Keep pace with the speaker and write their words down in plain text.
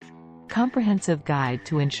Comprehensive Guide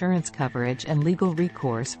to Insurance Coverage and Legal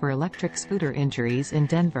Recourse for Electric Scooter Injuries in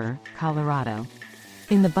Denver, Colorado.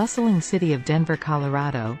 In the bustling city of Denver,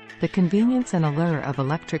 Colorado, the convenience and allure of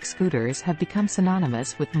electric scooters have become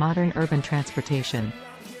synonymous with modern urban transportation.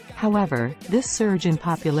 However, this surge in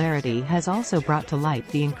popularity has also brought to light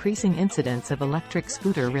the increasing incidence of electric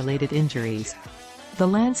scooter-related injuries. The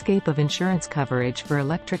landscape of insurance coverage for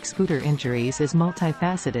electric scooter injuries is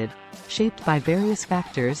multifaceted, shaped by various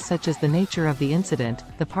factors such as the nature of the incident,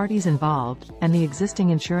 the parties involved, and the existing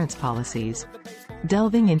insurance policies.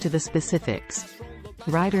 Delving into the specifics.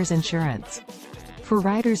 Riders insurance. For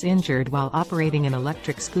riders injured while operating an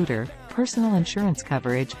electric scooter, personal insurance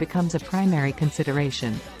coverage becomes a primary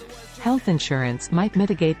consideration. Health insurance might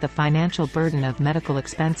mitigate the financial burden of medical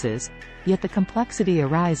expenses, yet the complexity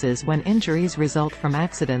arises when injuries result from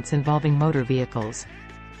accidents involving motor vehicles.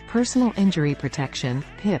 Personal injury protection,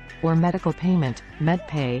 PIP, or medical payment,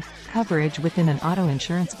 MedPay, coverage within an auto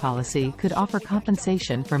insurance policy could offer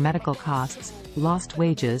compensation for medical costs, lost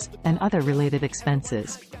wages, and other related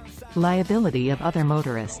expenses. Liability of other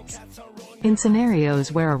motorists. In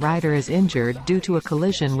scenarios where a rider is injured due to a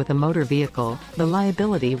collision with a motor vehicle, the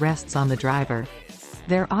liability rests on the driver.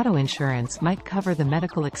 Their auto insurance might cover the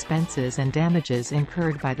medical expenses and damages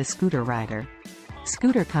incurred by the scooter rider.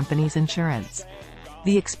 Scooter companies' insurance.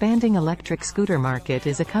 The expanding electric scooter market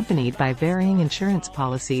is accompanied by varying insurance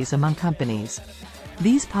policies among companies.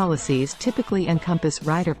 These policies typically encompass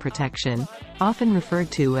rider protection, often referred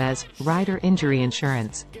to as rider injury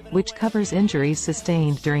insurance, which covers injuries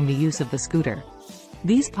sustained during the use of the scooter.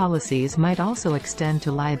 These policies might also extend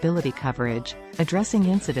to liability coverage, addressing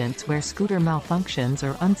incidents where scooter malfunctions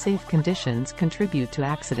or unsafe conditions contribute to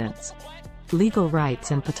accidents. Legal rights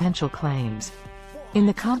and potential claims. In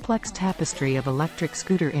the complex tapestry of electric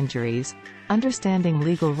scooter injuries, understanding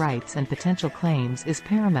legal rights and potential claims is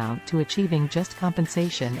paramount to achieving just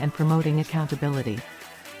compensation and promoting accountability.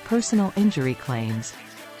 Personal injury claims.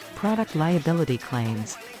 Product liability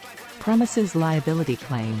claims. Premises liability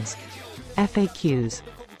claims. FAQs.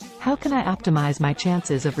 How can I optimize my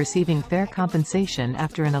chances of receiving fair compensation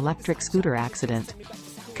after an electric scooter accident?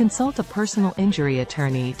 Consult a personal injury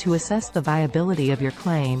attorney to assess the viability of your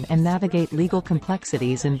claim and navigate legal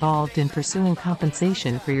complexities involved in pursuing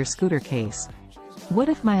compensation for your scooter case. What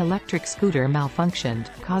if my electric scooter malfunctioned,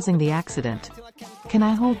 causing the accident? Can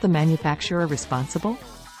I hold the manufacturer responsible?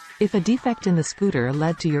 If a defect in the scooter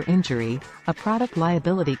led to your injury, a product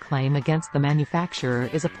liability claim against the manufacturer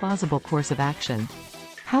is a plausible course of action.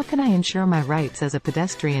 How can I ensure my rights as a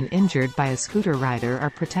pedestrian injured by a scooter rider are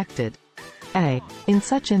protected? In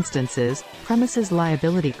such instances, premises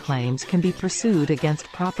liability claims can be pursued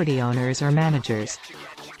against property owners or managers.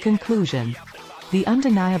 Conclusion. The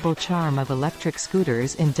undeniable charm of electric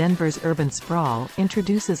scooters in Denver's urban sprawl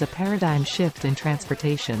introduces a paradigm shift in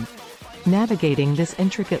transportation. Navigating this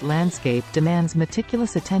intricate landscape demands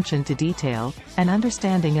meticulous attention to detail, an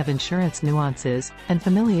understanding of insurance nuances, and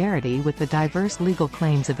familiarity with the diverse legal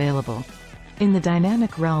claims available. In the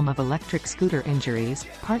dynamic realm of electric scooter injuries,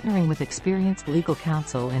 partnering with experienced legal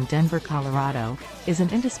counsel in Denver, Colorado, is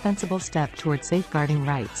an indispensable step toward safeguarding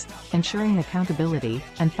rights, ensuring accountability,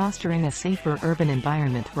 and fostering a safer urban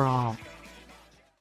environment for all.